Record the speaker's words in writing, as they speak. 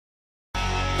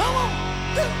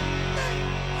Well,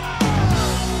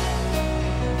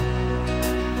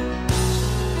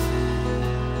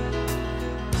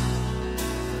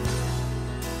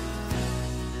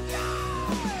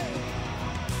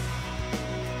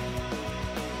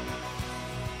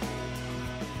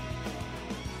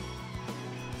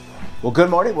 good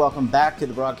morning. Welcome back to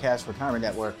the Broadcast Retirement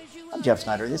Network. I'm Jeff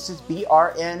Snyder. This is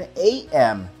BRN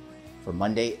AM for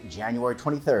Monday, January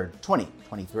 23rd,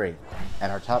 2023.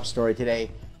 And our top story today,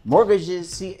 mortgages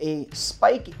see a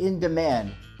spike in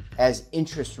demand as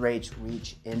interest rates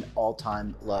reach an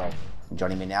all-time low. And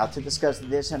joining me now to discuss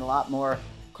this and a lot more,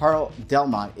 Carl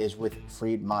Delmont is with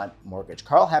Freedmont Mortgage.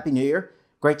 Carl, Happy New Year.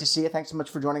 Great to see you. Thanks so much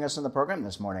for joining us on the program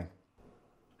this morning.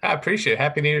 I appreciate it.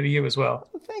 Happy New Year to you as well.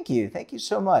 Thank you. Thank you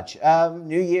so much.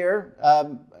 New Year.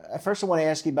 First, I want to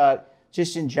ask you about,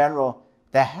 just in general,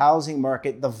 the housing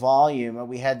market, the volume.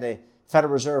 We had the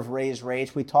Federal Reserve raise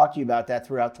rates. We talked to you about that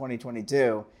throughout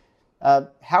 2022.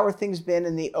 How are things been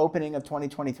in the opening of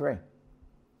 2023?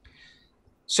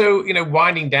 So,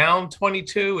 winding down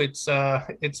 22,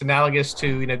 it's analogous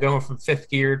to, going from fifth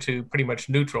gear to pretty much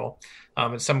neutral.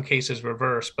 In some cases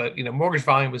reverse, but, mortgage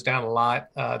volume was down a lot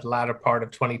the latter part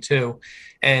of 22.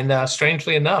 And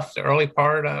strangely enough, the early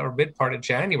part or mid part of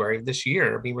January of this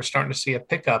year, we're starting to see a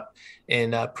pickup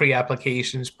in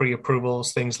pre-applications,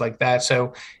 pre-approvals, things like that.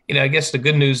 So, I guess the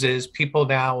good news is people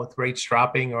now with rates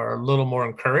dropping are a little more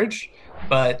encouraged,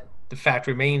 but the fact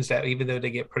remains that even though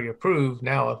they get pre-approved,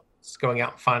 now it's going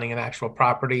out and finding an actual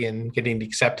property and getting the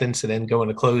acceptance and then going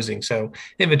to closing. So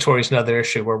inventory is another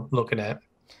issue we're looking at.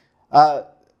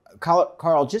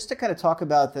 Carl, just to kind of talk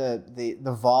about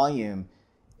the volume,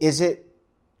 is it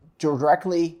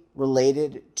directly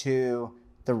related to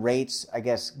the rates, I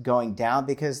guess, going down?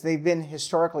 Because they've been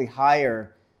historically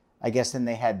higher, I guess, than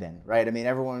they had been, right? I mean,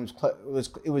 everyone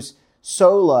it was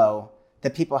so low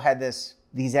that people had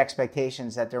these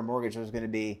expectations that their mortgage was going to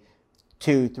be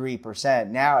 2-3%.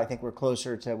 Now I think we're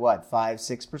closer to what,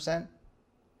 5-6%?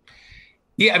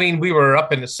 Yeah, I mean, we were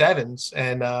up in the sevens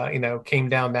and, came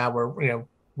down now where,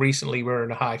 recently we're in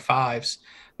the high fives.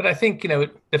 But I think,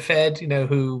 the Fed,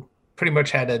 who pretty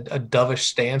much had a dovish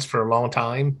stance for a long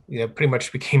time, pretty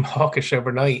much became hawkish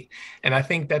overnight. And I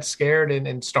think that scared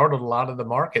and startled a lot of the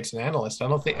markets and analysts.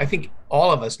 I think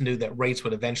all of us knew that rates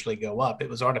would eventually go up. It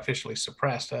was artificially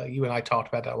suppressed. You and I talked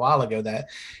about that a while ago, that,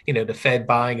 the Fed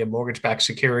buying in mortgage-backed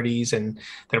securities and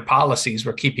their policies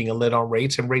were keeping a lid on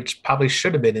rates, and rates probably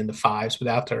should have been in the fives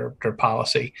without their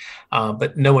policy.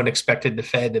 But no one expected the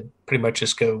Fed to pretty much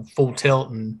just go full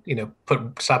tilt and,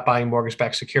 stop buying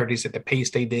mortgage-backed securities at the pace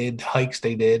they did, hikes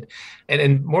they did,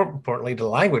 and more importantly, the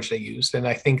language they used. And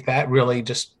I think that really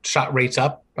just shot rates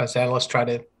up as analysts try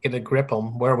to get a grip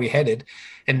on where we headed.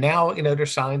 And now,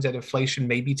 there's signs that inflation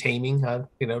may be taming.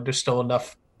 There's still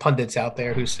enough pundits out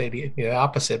there who say the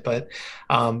opposite. But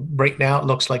right now, it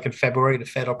looks like in February, the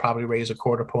Fed will probably raise a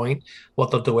quarter point.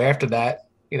 What they'll do after that,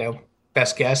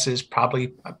 best guess is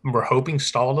probably, we're hoping,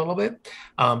 stall a little bit.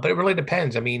 But it really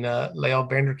depends. I mean, Lael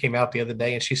Brainerd came out the other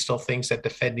day and she still thinks that the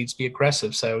Fed needs to be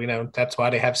aggressive. So, that's why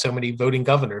they have so many voting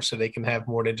governors, so they can have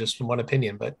more than just one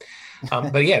opinion. But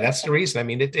yeah, that's the reason. I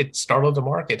mean, it startled the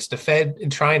markets. The Fed, in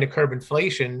trying to curb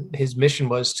inflation, his mission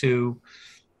was to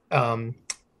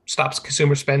stop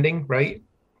consumer spending, right?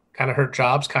 Kind of hurt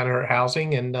jobs, kind of hurt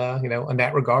housing. And, in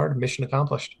that regard, mission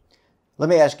accomplished. Let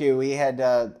me ask you, we had,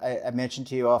 I mentioned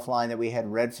to you offline that we had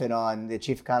Redfin on, the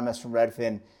chief economist from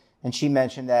Redfin, and she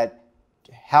mentioned that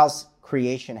house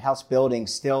creation, house building,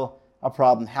 still a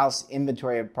problem, house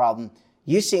inventory a problem.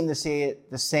 You seem to see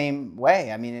it the same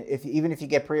way. I mean, even if you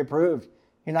get pre-approved,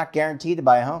 you're not guaranteed to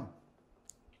buy a home.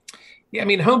 Yeah, I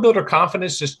mean, home builder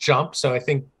confidence just jumped. So I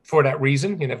think for that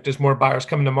reason, if there's more buyers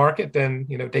coming to market, then,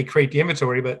 they create the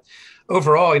inventory. But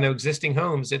overall, existing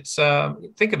homes, it's,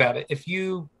 think about it. If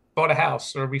you bought a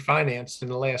house or refinanced in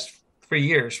the last 4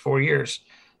 years,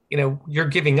 you're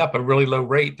giving up a really low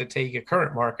rate to take a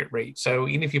current market rate. So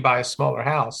even if you buy a smaller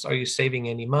house, are you saving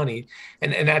any money?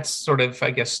 And that's sort of,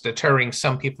 I guess, deterring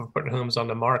some people from putting homes on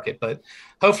the market. But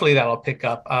hopefully that'll pick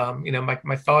up.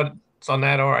 My thoughts on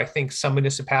that are, I think some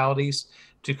municipalities,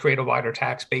 to create a wider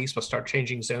tax base, will start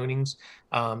changing zonings.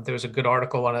 There was a good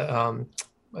article on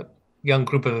a young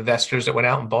group of investors that went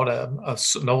out and bought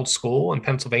an old school in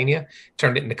Pennsylvania,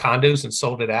 turned it into condos and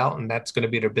sold it out. And that's going to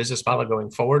be their business model going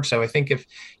forward. So I think if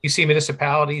you see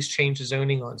municipalities change the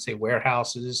zoning on, say,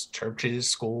 warehouses, churches,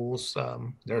 schools,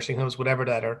 nursing homes, whatever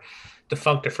that are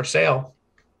defunct or for sale,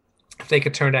 if they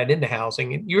could turn that into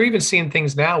housing. And you're even seeing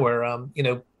things now where,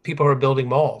 people are building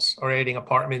malls or adding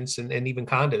apartments and even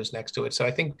condos next to it. So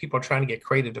I think people are trying to get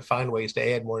creative to find ways to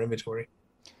add more inventory.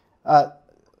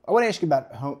 I want to ask you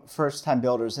about first-time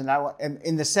builders, and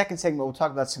in the second segment, we'll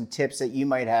talk about some tips that you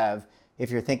might have if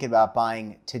you're thinking about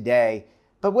buying today.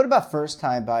 But what about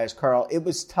first-time buyers, Carl? It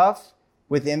was tough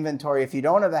with inventory. If you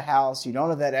don't have a house, you don't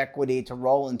have that equity to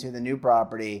roll into the new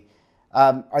property.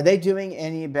 Are they doing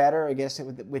any better, I guess,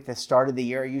 with the start of the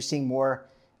year? Are you seeing more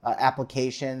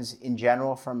applications in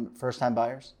general from first-time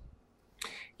buyers?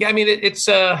 Yeah, I mean, it's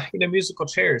musical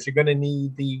chairs. You're going to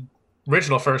need the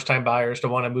original first-time buyers to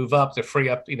want to move up to free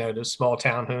up, those small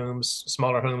townhomes,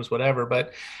 smaller homes, whatever.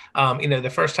 But,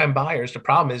 the first-time buyers, the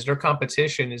problem is their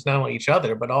competition is not only each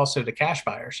other, but also the cash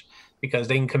buyers, because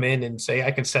they can come in and say,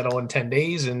 I can settle in 10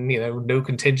 days and, no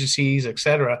contingencies, et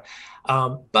cetera.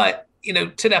 But,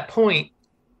 to that point,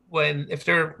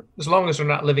 as long as they're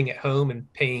not living at home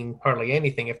and paying hardly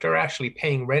anything, if they're actually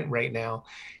paying rent right now,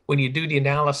 when you do the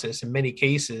analysis, in many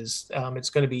cases, it's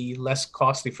going to be less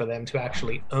costly for them to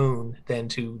actually own than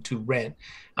to rent.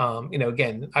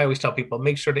 Again, I always tell people,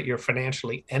 make sure that you're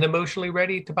financially and emotionally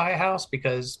ready to buy a house,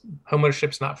 because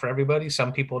homeownership's not for everybody.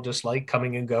 Some people just like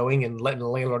coming and going and letting the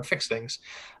landlord fix things.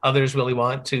 Others really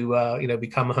want to,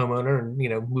 become a homeowner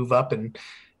and, move up and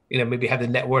maybe have the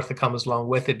net worth that comes along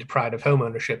with it, the pride of home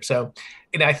ownership. So,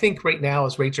 I think right now,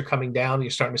 as rates are coming down,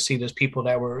 you're starting to see those people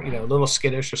that were, a little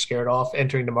skittish or scared off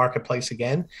entering the marketplace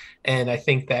again. And I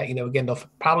think that, again, they'll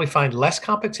probably find less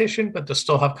competition, but they'll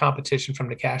still have competition from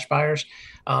the cash buyers.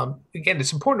 Again,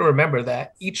 it's important to remember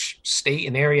that each state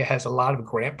and area has a lot of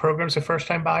grant programs for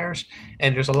first-time buyers,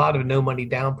 and there's a lot of no money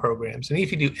down programs. And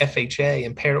if you do FHA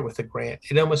and pair it with a grant,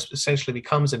 it almost essentially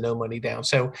becomes a no money down.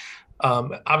 So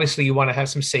obviously, you want to have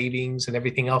some savings and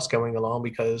everything else going along,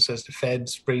 because as the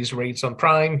Feds raise rates on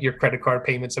prime, your credit card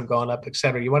payments have gone up, et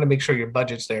cetera. You want to make sure your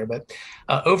budget's there. But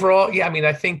overall, yeah, I mean,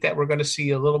 I think that we're going to see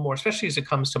a little more, especially as it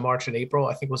comes to March and April.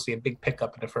 I think we'll see a big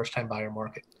pickup in the first-time buyer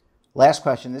market. Last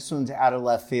question. This one's out of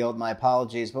left field. My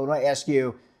apologies. But I want to ask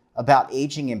you about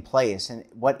aging in place and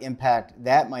what impact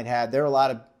that might have. There are a lot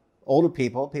of older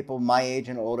people my age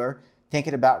and older,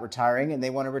 thinking about retiring, and they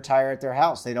want to retire at their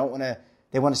house. They want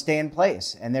to stay in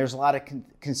place. And there's a lot of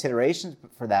considerations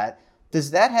for that.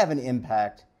 Does that have an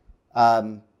impact?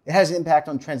 It has an impact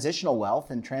on transitional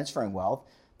wealth and transferring wealth.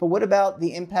 But what about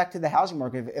the impact to the housing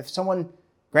market? If someone,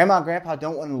 grandma and grandpa,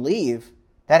 don't want to leave,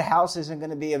 that house isn't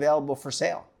going to be available for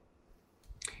sale.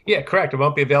 Yeah, correct. It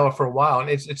won't be available for a while. And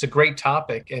it's a great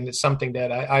topic. And it's something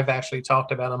that I've actually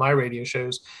talked about on my radio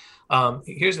shows.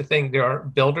 Here's the thing. There are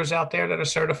builders out there that are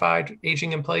certified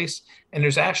aging in place. And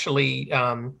there's actually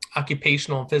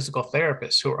occupational and physical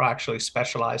therapists who are actually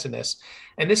specialized in this.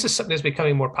 And this is something that's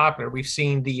becoming more popular. We've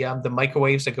seen the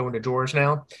microwaves that go into drawers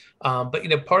now.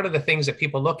 But, part of the things that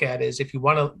people look at is, if you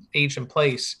want to age in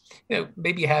place,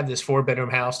 maybe you have this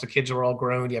 4-bedroom house, the kids are all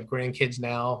grown, you have grandkids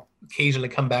now, occasionally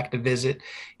come back to visit.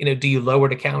 Do you lower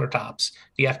the countertops?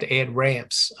 Do you have to add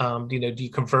ramps? Do you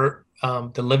convert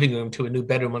the living room to a new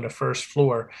bedroom on the first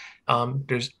floor?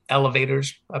 There's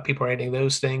elevators. People are adding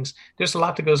those things. There's a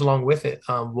lot that goes along with it.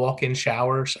 Walk-in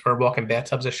showers, or walk-in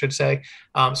bathtubs, I should say.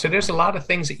 So there's a lot of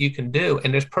things that you can do.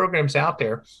 And there's programs out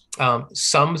there.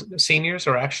 Some seniors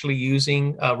are actually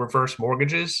using reverse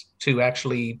mortgages to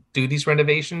actually do these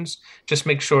renovations. Just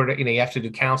make sure that, you have to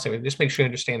do counseling. Just make sure you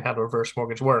understand how the reverse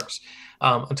mortgage works.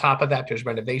 On top of that, there's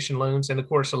renovation loans. And of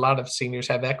course, a lot of seniors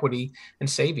have equity and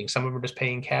savings. Some of them are just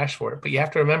paying cash for it. But you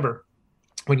have to remember,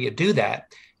 when you do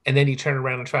that, and then you turn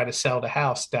around and try to sell the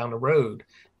house down the road,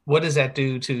 what does that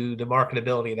do to the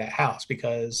marketability of that house?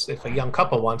 Because if a young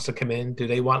couple wants to come in, do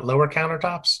they want lower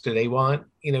countertops? Do they want,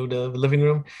 the living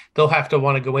room? They'll have to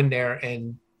want to go in there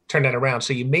and turn that around.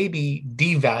 So you may be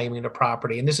devaluing the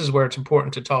property. And this is where it's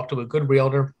important to talk to a good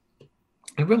realtor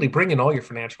and really bring in all your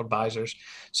financial advisors,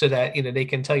 so that, they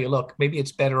can tell you, look, maybe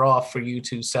it's better off for you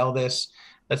to sell this.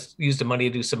 Let's use the money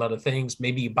to do some other things.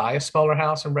 Maybe you buy a smaller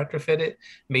house and retrofit it.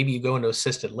 Maybe you go into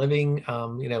assisted living.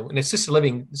 And assisted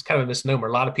living is kind of a misnomer.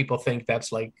 A lot of people think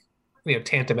that's like,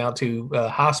 tantamount to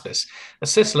hospice.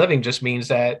 Assisted living just means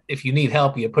that if you need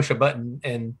help, you push a button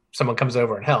and someone comes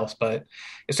over and helps, but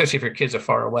especially if your kids are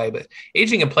far away. But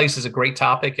aging in place is a great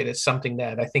topic, and it's something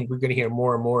that I think we're going to hear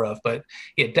more and more of. But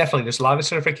yeah, definitely, there's a lot of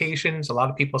certifications. A lot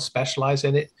of people specialize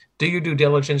in it. Do your due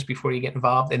diligence before you get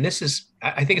involved. And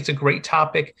I think it's a great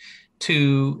topic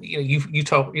to,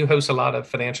 you host a lot of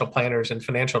financial planners and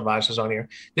financial advisors on here.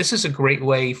 This is a great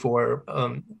way for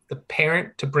the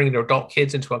parent to bring their adult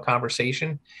kids into a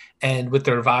conversation, and with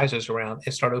their advisors around,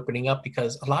 and start opening up,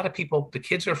 because a lot of people, the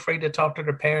kids are afraid to talk to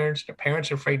their parents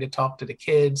are afraid to talk to the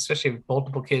kids, especially with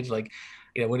multiple kids. Like,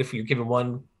 what if you're giving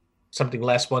one something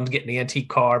less, one's getting the antique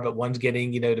car, but one's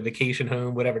getting, the vacation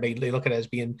home, whatever. They look at it as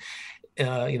being,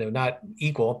 not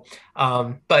equal.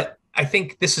 But I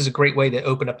think this is a great way to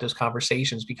open up those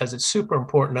conversations because it's super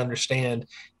important to understand,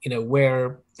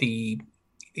 where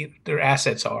their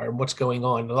assets are and what's going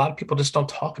on. A lot of people just don't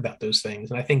talk about those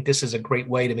things. And I think this is a great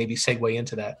way to maybe segue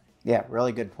into that. Yeah,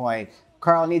 really good point.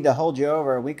 Carl, I need to hold you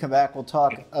over. When we come back, we'll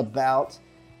talk about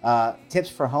tips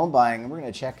for home buying. And we're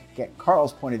going to get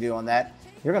Carl's point of view on that.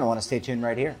 You're going to want to stay tuned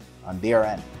right here on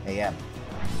BRN AM.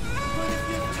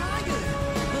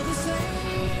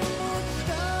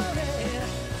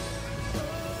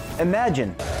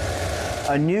 Imagine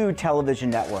a new television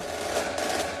network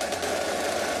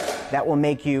that will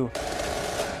make you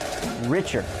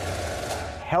richer,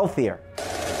 healthier,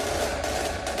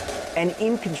 and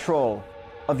in control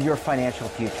of your financial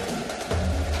future.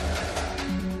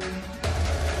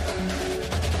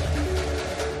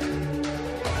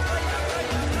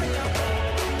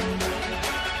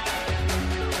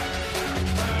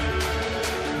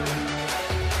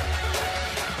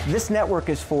 This network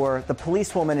is for the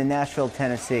policewoman in Nashville,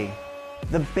 Tennessee,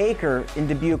 the baker in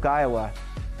Dubuque, Iowa,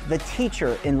 the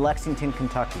teacher in Lexington,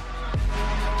 Kentucky.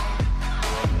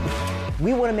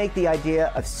 We want to make the idea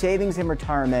of savings and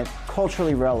retirement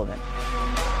culturally relevant.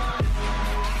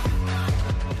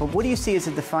 But what do you see as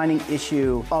a defining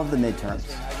issue of the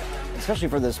midterms, especially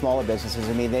for the smaller businesses?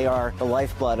 I mean, they are the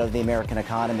lifeblood of the American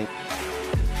economy.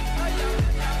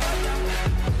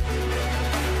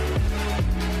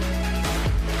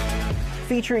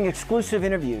 Featuring exclusive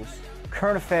interviews,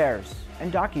 current affairs,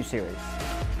 and docuseries.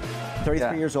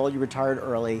 33 years old, you retired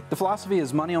early. The philosophy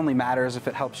is money only matters if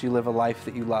it helps you live a life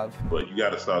that you love. But you got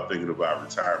to start thinking about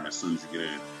retirement as soon as you get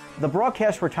in. The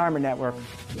Broadcast Retirement Network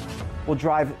will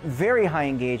drive very high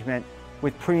engagement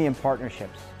with premium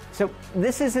partnerships. So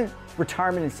this isn't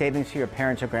retirement and savings for your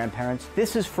parents or grandparents.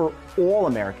 This is for all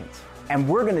Americans. And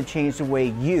we're going to change the way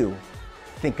you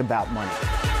think about money.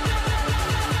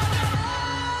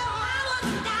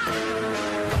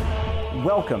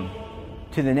 Welcome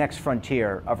to the next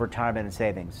frontier of retirement and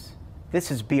savings. This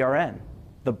is BRN,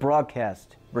 the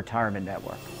Broadcast Retirement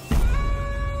Network.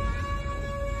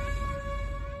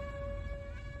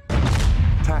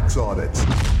 Tax audits,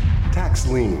 tax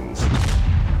liens,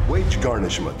 wage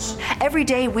garnishments. Every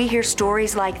day we hear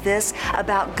stories like this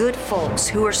about good folks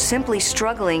who are simply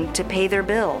struggling to pay their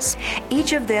bills.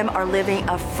 Each of them are living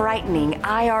a frightening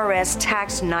IRS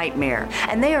tax nightmare,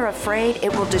 and they are afraid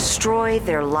it will destroy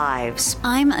their lives.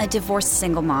 I'm a divorced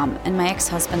single mom, and my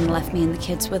ex-husband left me and the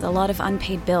kids with a lot of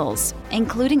unpaid bills,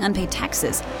 including unpaid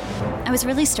taxes. I was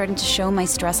really starting to show my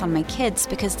stress on my kids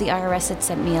because the IRS had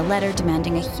sent me a letter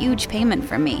demanding a huge payment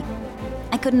from me.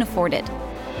 I couldn't afford it.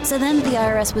 So then the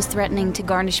IRS was threatening to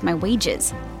garnish my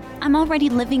wages. I'm already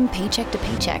living paycheck to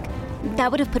paycheck. That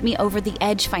would have put me over the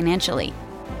edge financially.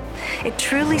 It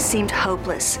truly seemed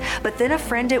hopeless, but then a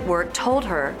friend at work told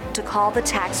her to call the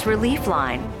tax relief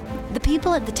line. The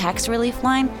people at the tax relief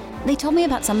line, they told me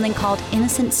about something called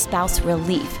innocent spouse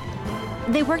relief.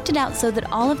 They worked it out so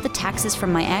that all of the taxes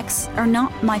from my ex are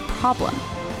not my problem.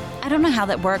 I don't know how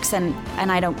that works, and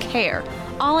I don't care.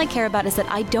 All I care about is that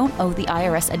I don't owe the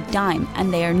IRS a dime,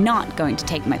 and they are not going to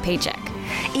take my paycheck.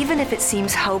 Even if it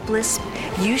seems hopeless,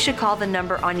 you should call the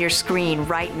number on your screen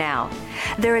right now.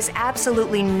 There is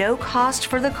absolutely no cost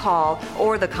for the call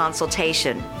or the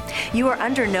consultation. You are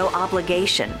under no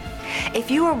obligation. If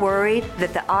you are worried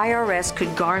that the IRS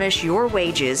could garnish your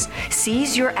wages,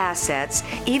 seize your assets,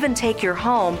 even take your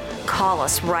home, call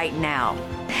us right now.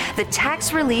 The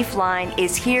Tax Relief Line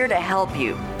is here to help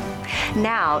you.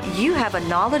 Now you have a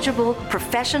knowledgeable,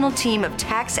 professional team of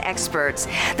tax experts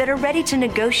that are ready to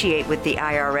negotiate with the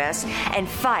IRS and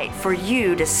fight for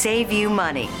you to save you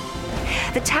money.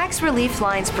 The Tax Relief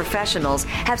Line's professionals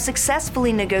have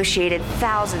successfully negotiated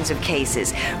thousands of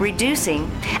cases, reducing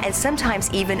and sometimes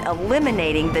even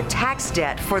eliminating the tax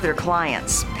debt for their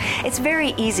clients. It's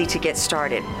very easy to get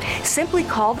started. Simply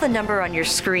call the number on your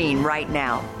screen right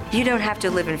now. You don't have to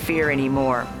live in fear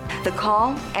anymore. The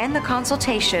call and the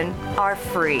consultation are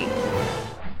free.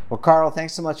 Well, Carl,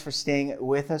 thanks so much for staying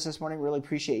with us this morning. Really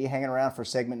appreciate you hanging around for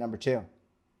segment number 2.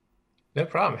 No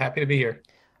problem. Happy to be here.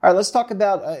 All right, let's talk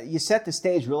about, you set the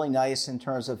stage really nice in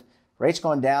terms of rates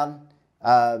going down,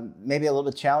 maybe a little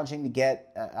bit challenging to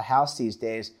get a house these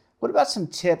days. What about some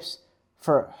tips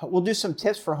we'll do some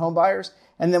tips for home buyers,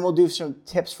 and then we'll do some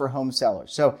tips for home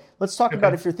sellers. So let's talk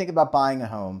about if you're thinking about buying a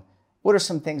home, what are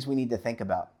some things we need to think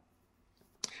about?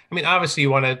 I mean, obviously, you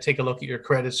want to take a look at your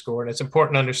credit score, and it's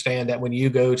important to understand that when you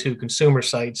go to consumer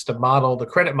sites, the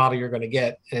credit model you're going to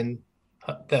get, and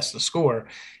that's the score,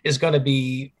 is going to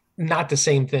be not the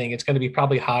same thing. It's going to be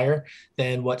probably higher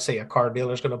than what, say, a car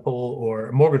dealer is going to pull or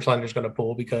a mortgage lender is going to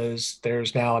pull, because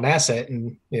there's now an asset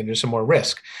and there's some more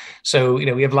risk. So,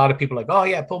 we have a lot of people like, oh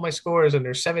yeah, pull my scores and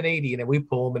they're 780, and then we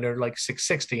pull them and they're like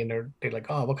 660, and they're like,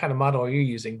 oh, what kind of model are you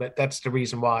using? But that's the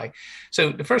reason why.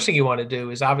 So the first thing you want to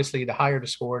do is, obviously, the higher the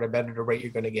score, the better the rate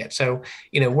you're going to get. So,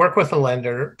 work with a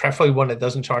lender, preferably one that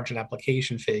doesn't charge an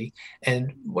application fee.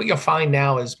 And what you'll find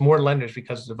now is more lenders,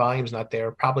 because the volume's not there,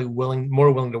 are probably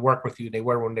more willing to work with you than they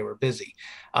were when they were busy.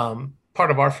 Part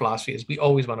of our philosophy is we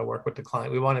always want to work with the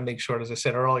client. We want to make sure, as I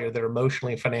said earlier, they're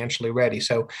emotionally and financially ready.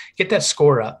 So get that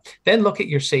score up, then look at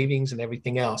your savings and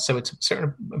everything else. So it's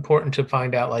certainly important to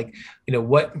find out, like,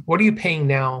 what are you paying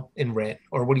now in rent,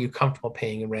 or what are you comfortable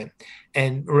paying in rent?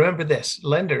 And remember this,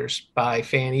 lenders by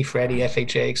Fannie, Freddie,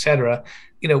 FHA, et cetera,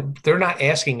 they're not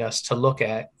asking us to look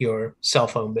at your cell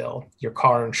phone bill, your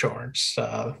car insurance,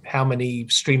 how many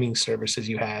streaming services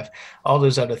you have, all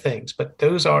those other things. But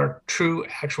those are true,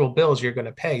 actual bills you're going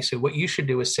to pay. So what you should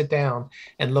do is sit down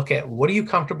and look at, what are you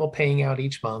comfortable paying out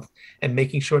each month, and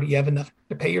making sure that you have enough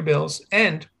to pay your bills,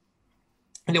 and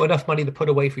enough money to put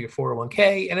away for your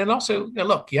 401k. And then also,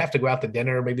 look, you have to go out to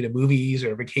dinner, maybe to movies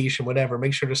or vacation, whatever.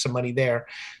 Make sure there's some money there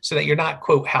so that you're not,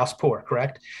 quote, house poor,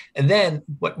 correct? And then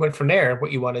what from there,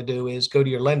 what you want to do is go to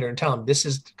your lender and tell them, this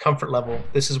is the comfort level.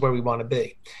 This is where we want to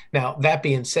be. Now, that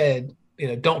being said,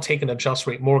 don't take an adjust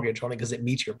rate mortgage only because it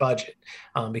meets your budget,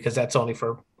 because that's only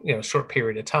for a short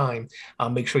period of time.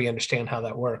 Make sure you understand how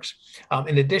that works.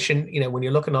 In addition, when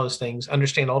you're looking at those things,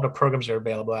 understand all the programs that are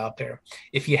available out there.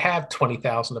 If you have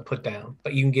 $20,000 to put down,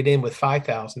 but you can get in with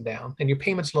 $5,000 down, and your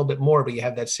payment's a little bit more, but you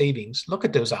have that savings, look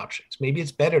at those options. Maybe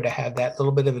it's better to have that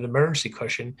little bit of an emergency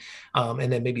cushion,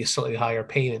 and then maybe a slightly higher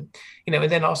payment.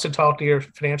 And then also talk to your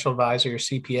financial advisor, your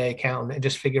CPA accountant, and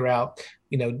just figure out,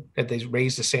 that they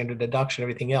raise the standard deduction,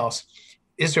 everything else.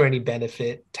 Is there any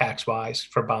benefit tax-wise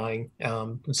for buying?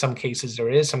 In some cases there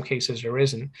is, some cases there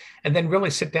isn't. And then really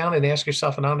sit down and ask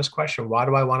yourself an honest question. Why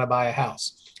do I want to buy a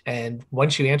house? And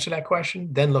once you answer that question,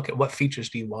 then look at what features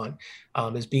do you want.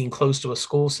 Is being close to a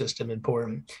school system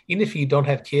important? Even if you don't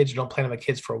have kids, you don't plan on having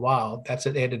kids for a while, that's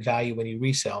an added value when you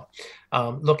resell.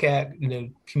 Look at,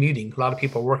 commuting. A lot of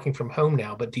people are working from home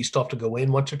now, but do you still have to go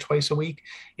in once or twice a week?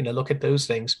 Look at those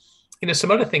things.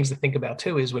 Some other things to think about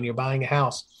too is when you're buying a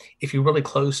house, if you're really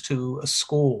close to a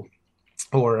school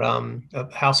or a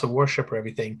house of worship or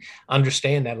everything,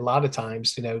 understand that a lot of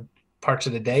times, parts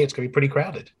of the day, it's going to be pretty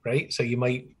crowded, right? So it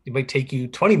might take you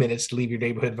 20 minutes to leave your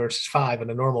neighborhood versus 5 on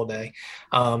a normal day.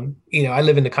 I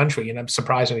live in the country, and I'm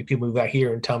surprised when people move out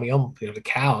here and tell me, oh, the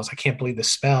cows, I can't believe the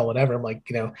smell, whatever. I'm like,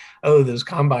 oh, those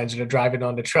combines that are driving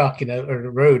on the truck, or the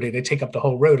road, they take up the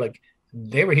whole road. Like,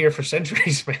 they were here for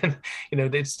centuries, man.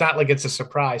 It's not like it's a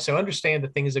surprise. So understand the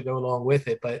things that go along with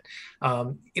it. But,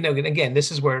 again,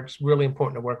 this is where it's really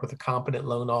important to work with a competent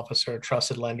loan officer, a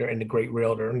trusted lender, and a great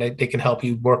realtor. And they can help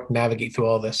you navigate through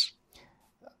all this.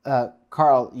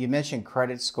 Carl, you mentioned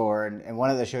credit score. And one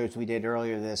of the shows we did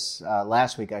earlier this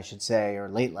last week, I should say, or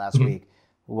late last week,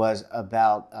 was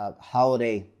about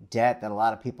holiday debt that a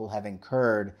lot of people have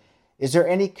incurred. Is there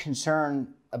any concern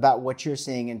about what you're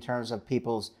seeing in terms of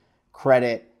people's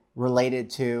credit related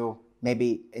to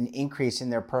maybe an increase in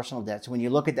their personal debt? So when you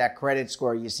look at that credit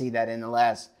score, you see that in the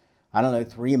last,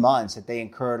 3 months that they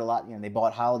incurred a lot. They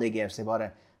bought holiday gifts. They bought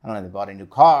they bought a new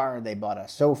car. They bought a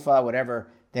sofa, whatever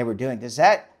they were doing. Does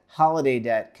that holiday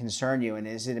debt concern you? And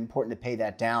is it important to pay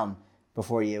that down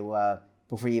before you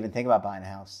even think about buying a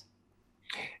house?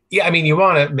 Yeah, you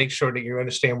want to make sure that you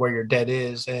understand where your debt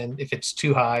is, and if it's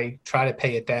too high, try to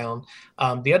pay it down.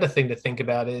 The other thing to think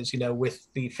about is, with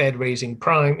the Fed raising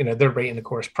prime, they're rating, of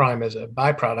course, prime as a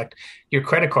byproduct, your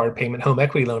credit card payment, home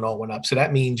equity loan all went up. So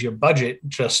that means your budget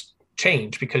just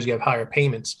changed because you have higher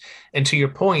payments. And to your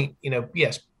point,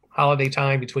 yes, holiday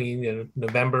time between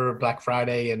November, Black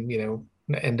Friday, and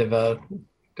end of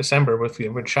December with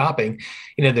shopping,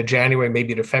 the January,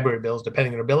 maybe the February bills,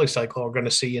 depending on their billing cycle, are going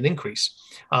to see an increase.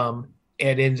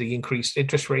 Add in the increased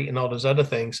interest rate and all those other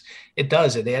things. It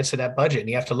adds to that budget, and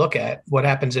you have to look at what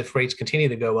happens if rates continue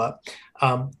to go up.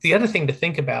 The other thing to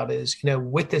think about is,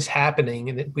 with this happening,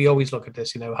 and we always look at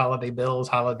this, holiday bills,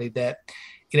 holiday debt,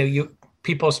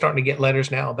 people are starting to get letters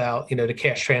now about, the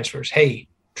cash transfers. Hey,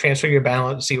 transfer your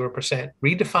balance 0%.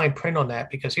 Read the fine print on that,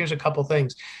 because here's a couple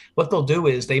things. What they'll do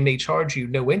is they may charge you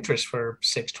no interest for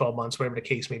 6, 12 months, whatever the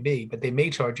case may be, but they may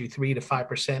charge you 3 to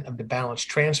 5% of the balance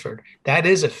transferred. That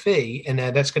is a fee, and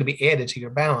that's going to be added to your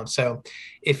balance. So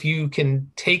if you can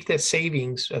take that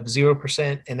savings of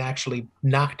 0% and actually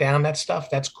knock down that stuff,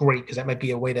 that's great, because that might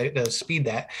be a way to speed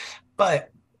that. But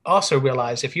also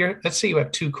realize, let's say you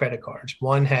have 2 credit cards.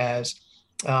 One has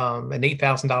an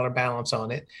 $8,000 balance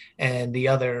on it, and the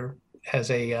other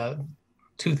has a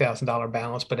 $2,000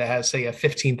 balance, but it has, say, a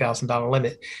 $15,000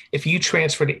 limit. If you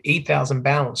transfer the $8,000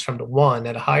 balance from the one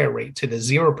at a higher rate to the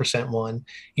 0% one,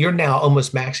 you're now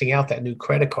almost maxing out that new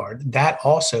credit card. That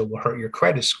also will hurt your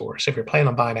credit score. So if you're planning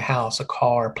on buying a house, a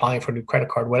car, applying for a new credit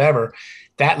card, whatever,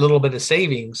 that little bit of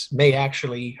savings may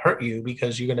actually hurt you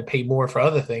because you're going to pay more for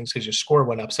other things because your score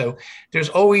went up. So there's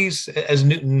always, as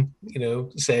Newton,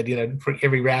 said, for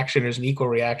every reaction, there's an equal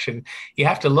reaction. You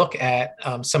have to look at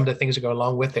some of the things that go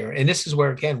along with there. And this is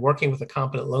where, again, working with a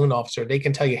competent loan officer, they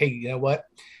can tell you, hey, you know what?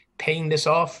 Paying this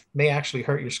off may actually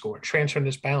hurt your score. Transferring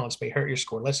this balance may hurt your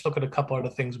score. Let's look at a couple other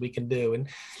things we can do. And,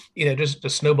 just the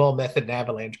snowball method and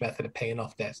avalanche method of paying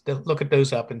off debts. Look at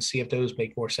those up and see if those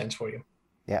make more sense for you.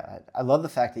 Yeah, I love the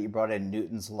fact that you brought in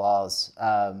Newton's laws.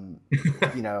 I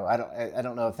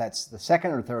don't know if that's the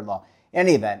second or third law. In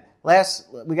any event,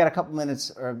 we got a couple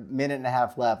minutes or a minute and a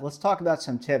half left. Let's talk about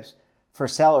some tips for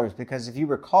sellers, because if you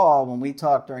recall, when we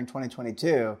talked during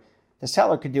 2022, the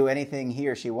seller could do anything he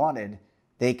or she wanted.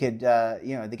 They could,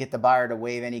 they get the buyer to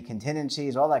waive any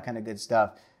contingencies, all that kind of good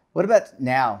stuff. What about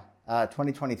now,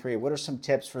 2023? What are some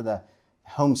tips for the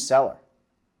home seller?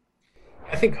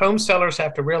 I think home sellers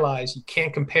have to realize you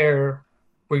can't compare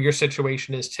where your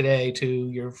situation is today to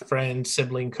your friend,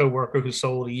 sibling, coworker who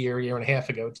sold a year and a half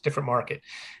ago. It's a different market.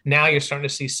 Now you're starting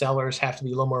to see sellers have to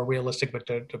be a little more realistic with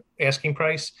the asking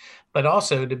price, but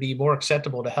also to be more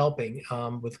acceptable to helping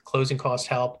with closing cost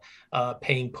help,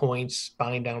 paying points,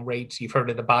 buying down rates. You've heard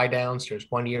of the buy downs. There's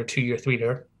 1 year, 2 year, 3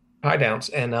 year buy downs.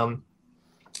 And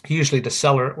usually the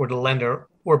seller or the lender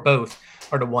or both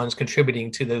are the ones contributing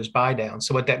to those buy downs.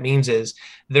 So what that means is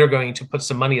they're going to put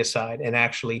some money aside and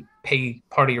actually pay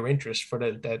part of your interest for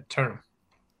that term.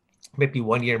 Maybe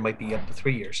 1 year, might be up to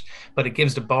 3 years, but it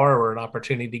gives the borrower an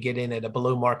opportunity to get in at a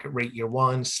below market rate year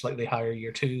one, slightly higher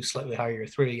year two, slightly higher year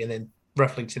three, and then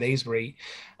roughly today's rate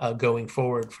going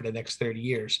forward for the next 30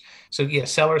 years. So yeah,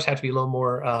 sellers have to be a little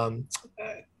more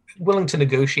willing to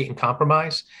negotiate and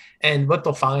compromise. And what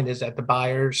they'll find is that the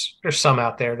buyers, there's some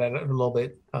out there that are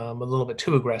a little bit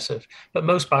too aggressive, but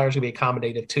most buyers will be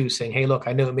accommodative too, saying, hey, look,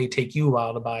 I know it may take you a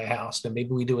while to buy a house. Then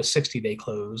maybe we do a 60-day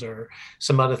close or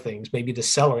some other things. Maybe the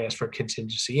seller asks for a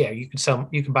contingency. Yeah, you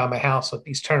can buy my house at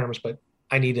these terms, but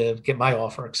I need to get my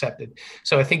offer accepted.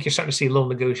 So I think you're starting to see a little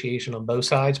negotiation on both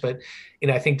sides, but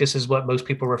I think this is what most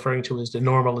people are referring to as the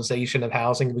normalization of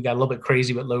housing. We got a little bit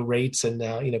crazy with low rates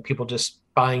and people just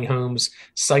buying homes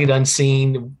sight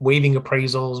unseen, waiving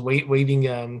appraisals, waiving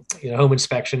home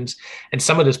inspections, and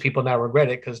some of those people now regret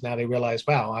it because now they realize,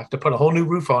 wow, I have to put a whole new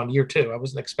roof on year two. I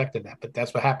wasn't expecting that, but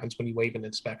that's what happens when you waive an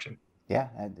inspection. Yeah,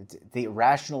 the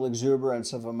irrational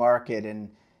exuberance of a market.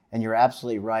 And you're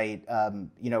absolutely right.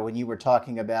 When you were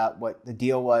talking about what the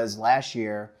deal was last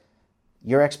year,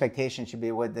 your expectation should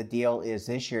be what the deal is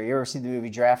this year. You ever see the movie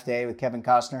Draft Day with Kevin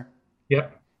Costner?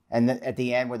 Yep. And at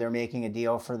the end where they're making a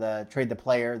deal for the trade the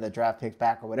player, the draft picks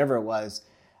back or whatever it was,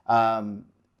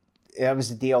 it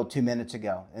was a deal 2 minutes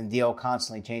ago. And the deal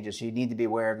constantly changes. So you need to be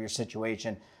aware of your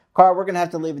situation. Carl, we're going to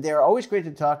have to leave it there. Always great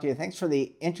to talk to you. Thanks for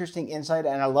the interesting insight.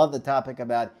 And I love the topic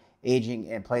about aging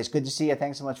in place. Good to see you.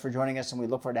 Thanks so much for joining us, and we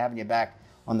look forward to having you back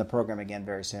on the program again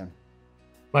very soon.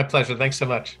 My pleasure. Thanks so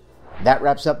much. That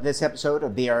wraps up this episode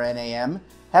of BRNAM.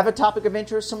 Have a topic of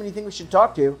interest, somebody you think we should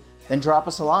talk to, then drop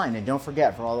us a line. And don't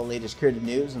forget, for all the latest creative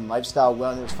news and lifestyle,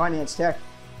 wellness, finance, tech,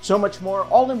 so much more,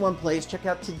 all in one place, check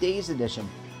out today's edition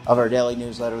of our daily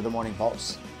newsletter, The Morning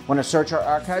Pulse. Want to search our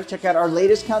archives, check out our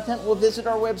latest content, we'll visit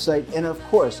our website, and of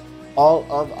course, all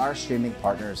of our streaming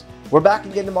partners. We're back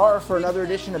again tomorrow for another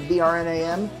edition of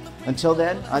BRNAM. Until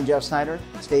then, I'm Jeff Snyder.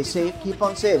 Stay safe, keep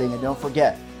on saving, and don't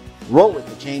forget, roll with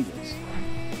the changes.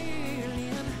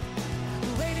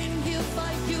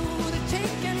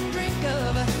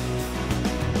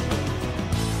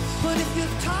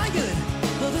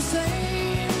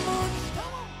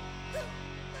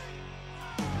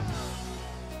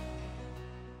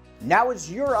 Now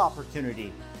is your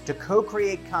opportunity to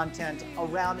co-create content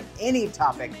around any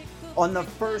topic on the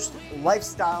First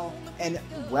Lifestyle and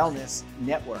Wellness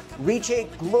Network. Reach a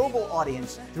global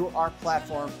audience through our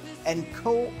platform and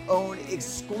co-own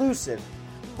exclusive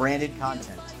branded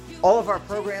content. All of our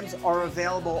programs are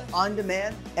available on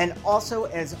demand and also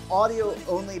as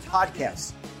audio-only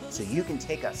podcasts, so you can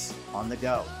take us on the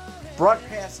go.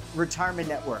 Broadcast Retirement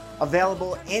Network,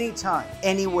 available anytime,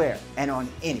 anywhere, and on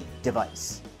any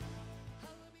device.